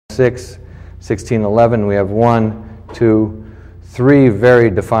6, 16, 11, we have 1, 2, 3 very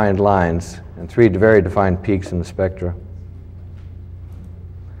defined lines and 3 very defined peaks in the spectra.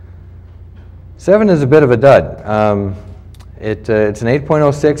 7 is a bit of a dud. It's an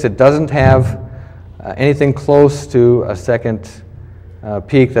 8.06. It doesn't have anything close to a second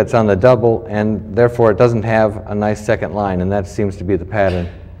peak that's on the double, and therefore it doesn't have a nice second line, and that seems to be the pattern.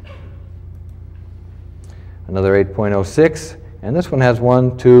 Another 8.06, and this one has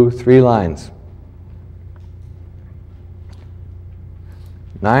 1, 2, 3 lines.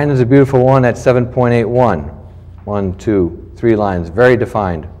 9 is a beautiful one at 7.81. 1, 2, 3 lines, very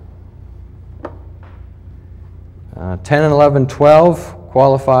defined. 10 and 11, 12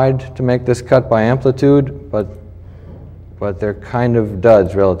 qualified to make this cut by amplitude, but they're kind of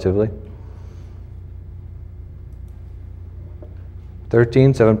duds relatively.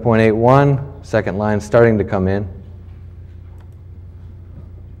 13, 7.81, second line starting to come in.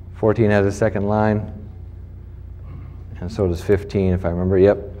 14 has a second line, and so does 15 if I remember.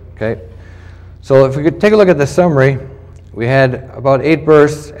 Yep, okay. So if we could take a look at the summary, we had about 8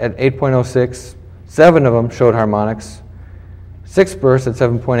 bursts at 8.06. 7 of them showed harmonics. 6 bursts at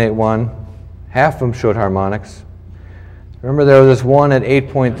 7.81. Half of them showed harmonics. Remember there was this one at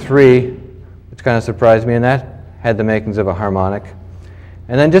 8.3, which kind of surprised me, and that had the makings of a harmonic.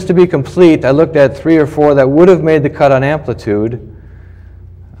 And then just to be complete, I looked at 3 or 4 that would have made the cut on amplitude,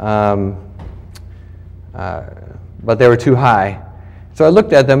 but they were too high. So I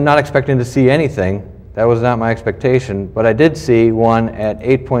looked at them not expecting to see anything. That was not my expectation, but I did see one at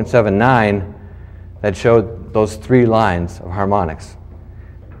 8.79 that showed those 3 lines of harmonics.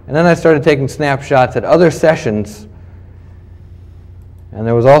 And then I started taking snapshots at other sessions, and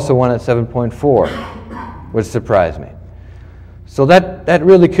there was also one at 7.4, which surprised me. So that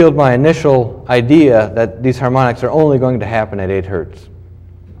really killed my initial idea that these harmonics are only going to happen at 8 Hertz.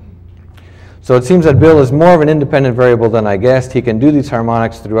 So it seems that Bill is more of an independent variable than I guessed. He can do these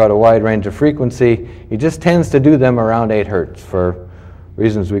harmonics throughout a wide range of frequency. He just tends to do them around 8 Hertz for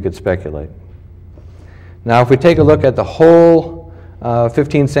reasons we could speculate. Now, if we take a look at the whole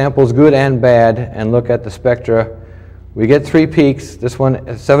 15 samples, good and bad, and look at the spectra, we get 3 peaks. This one,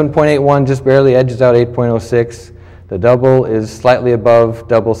 7.81, just barely edges out 8.06. The double is slightly above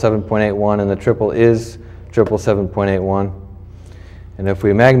double 7.81, and the triple is triple 7.81. And if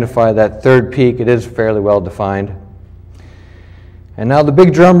we magnify that third peak, it is fairly well defined. And now the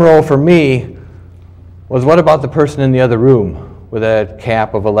big drum roll for me was, what about the person in the other room with a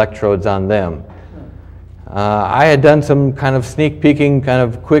cap of electrodes on them? I had done some kind of sneak peeking, kind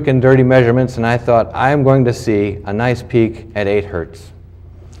of quick and dirty measurements, and I thought, I'm going to see a nice peak at 8 Hertz.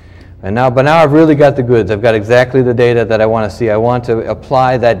 But now I've really got the goods. I've got exactly the data that I want to see. I want to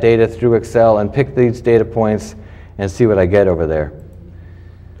apply that data through Excel and pick these data points and see what I get over there.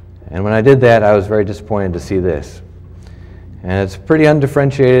 And when I did that, I was very disappointed to see this. And it's pretty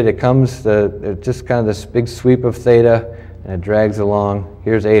undifferentiated. It comes, it's just kind of this big sweep of theta, and it drags along.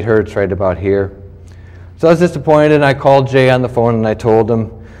 Here's 8 Hertz right about here. So I was disappointed, and I called Jay on the phone, and I told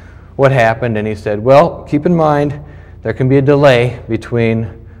him what happened, and he said, well, keep in mind, there can be a delay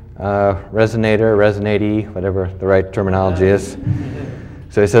between resonator, resonatee, whatever the right terminology is.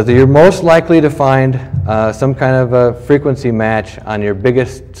 So he says that you're most likely to find some kind of a frequency match on your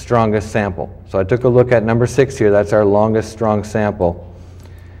biggest, strongest sample. So I took a look at number 6 here. That's our longest strong sample.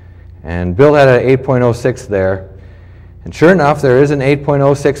 And Bill had an 8.06 there. And sure enough, there is an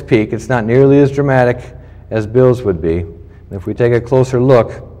 8.06 peak. It's not nearly as dramatic as Bill's would be. And if we take a closer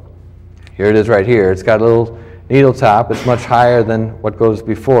look, here it is right here. It's got a little needle top. It's much higher than what goes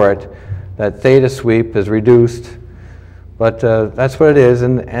before it. That theta sweep is reduced. But that's what it is,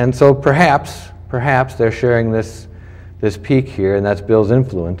 and so perhaps they're sharing this peak here, and that's Bill's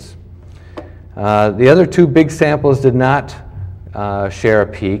influence. The other 2 big samples did not share a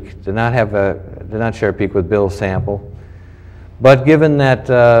peak, did not share a peak with Bill's sample. But given that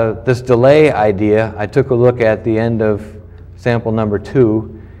this delay idea, I took a look at the end of sample number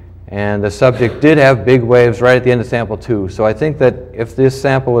 2, and the subject did have big waves right at the end of sample 2. So I think that if this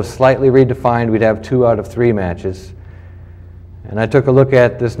sample was slightly redefined, we'd have 2 out of 3 matches. And I took a look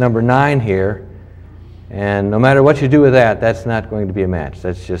at this number 9 here, and no matter what you do with that, that's not going to be a match.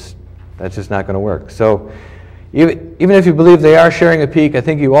 That's just not going to work. So even if you believe they are sharing a peak, I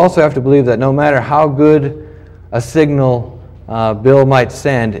think you also have to believe that no matter how good a signal Bill might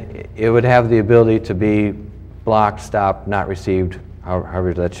send, it would have the ability to be blocked, stopped, not received,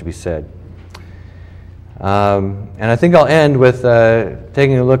 however that should be said. And I think I'll end with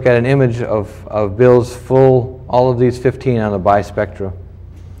taking a look at an image of Bill's all of these 15 on the bispectra.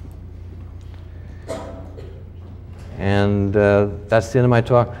 And that's the end of my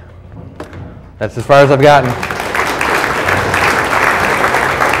talk. That's as far as I've gotten.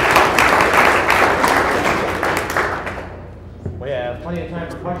 We have plenty of time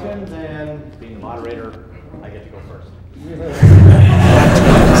for questions, and being the moderator, I get to go first.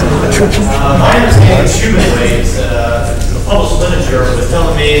 My understanding of Schumann waves, the published literature was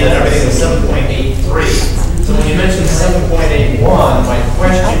telling me that everything was 7.83. So when you mentioned 7.81, my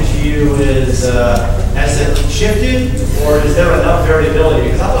question to you is, has it shifted, or is there enough variability?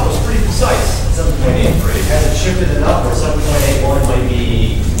 Because I thought it was pretty precise, 7.83. Has it shifted enough where 7.81 might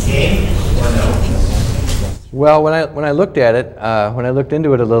be game, or no? Well, when I looked at it, when I looked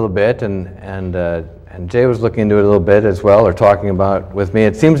into it a little bit, and Jay was looking into it a little bit as well, or talking about with me,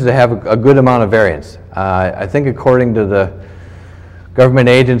 it seems to have a good amount of variance. I think according to the government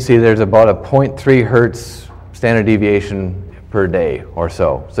agency, there's about a 0.3 hertz standard deviation per day or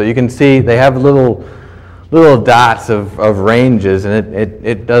so. So you can see they have little dots of ranges, and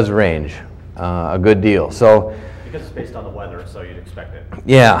it does range a good deal. So because it's based on the weather, so you'd expect it.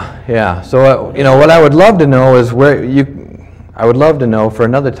 Yeah. So you know, what I would love to know is I would love to know for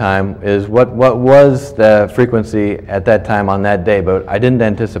another time is what was the frequency at that time on that day, but I didn't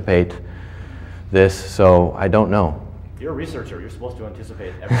anticipate this, so I don't know. You're a researcher. You're supposed to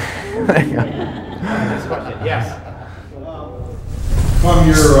anticipate everything. Next question. Yes. From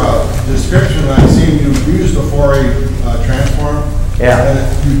your description, I see you used a Fourier transform. Yeah. And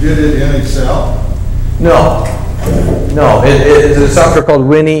you did it in Excel? No. It's a software called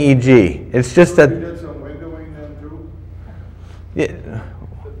WinEEG. It's just that. You did some windowing then too? Yeah.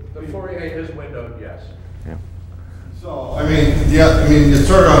 The Fourier is windowed, yes. Yeah. So, it's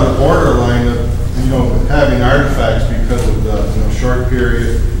sort of on the borderline of, having artifacts because of the short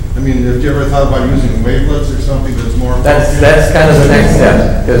period. Have you ever thought about using wavelets or something that's more? That's kind of the next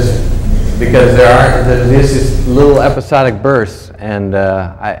step, because there's these little episodic bursts, and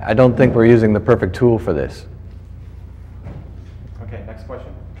I don't think we're using the perfect tool for this. Okay, next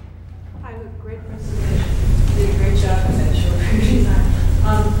question. Hi, great presentation. You did a great job with that short period of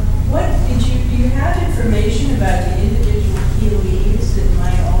time. Do you have information about the individual PLEs that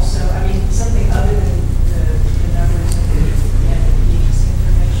might also, something other than the numbers of the PLEs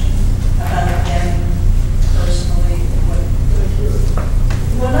information about them personally?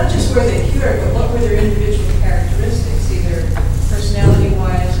 Well, not just were they cured, but what were their individual characteristics, either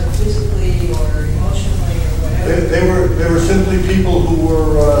personality-wise or physically or emotionally or whatever? They were simply people who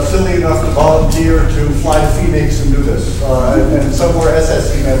were silly enough to volunteer to fly to Phoenix and do this, and some were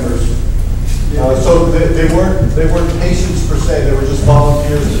SSE members. So they weren't patients per se. They were just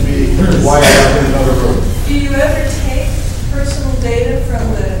volunteers to be wired up in another room. Do you ever take personal data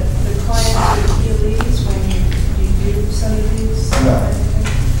from the clients or PLEs when you do some of these? No.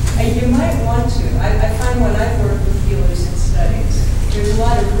 And you might want to. I find when I've worked with PLEs in studies, there's a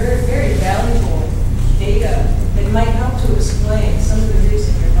lot of very, very valuable data that might help to explain some of the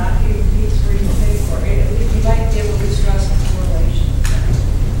reason you're not getting peaks where you think, or you might be able to draw some correlation.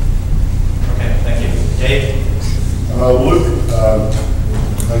 Okay, thank you. Dave? Luke,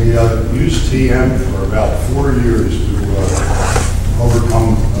 I used TM for about 4 years to overcome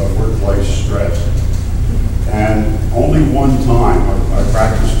workplace stress. And only one time, I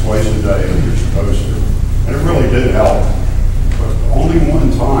practiced twice a day as you're supposed to. And it really did help. But only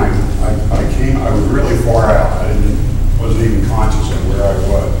one time, I was really far out. I wasn't even conscious of where I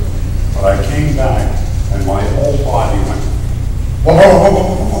was. But I came back, and my whole body went, whoa, whoa, whoa, whoa,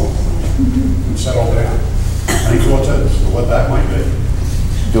 whoa, whoa, and settled down. Any thoughts as to what that might be?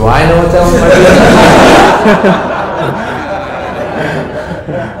 Do I know what that might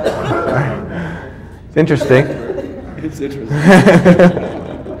be? It's interesting. It's interesting.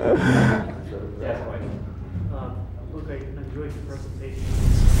 Look, I enjoyed your presentation.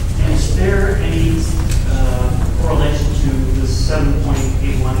 Is there any correlation to the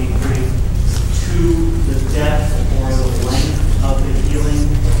 7.8183 to the depth or the length of the healing,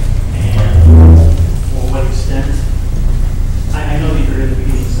 and or what extent? I know that you're in the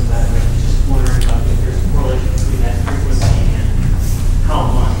beginnings of that, but I'm just wondering about if there's a correlation between that frequency and how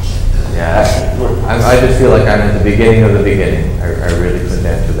much. Yeah, I just feel like I'm at the beginning of the beginning. I really couldn't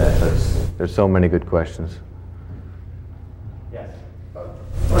answer that. There's so many good questions. Yes.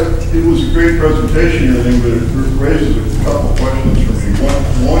 It was a great presentation, I think, but it raises a couple of questions for me.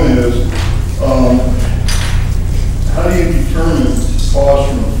 One is, how do you determine cause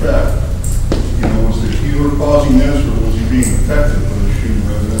from effect? Was the healer causing this, or was he being affected by the Schumann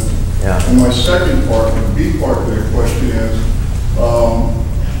resonance? Yeah. And my second part, the B part of that question is,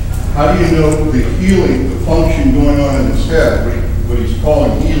 how do you know the healing, the function going on in his head, what he's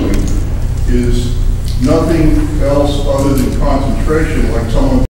calling healing, is nothing else other than concentration, like someone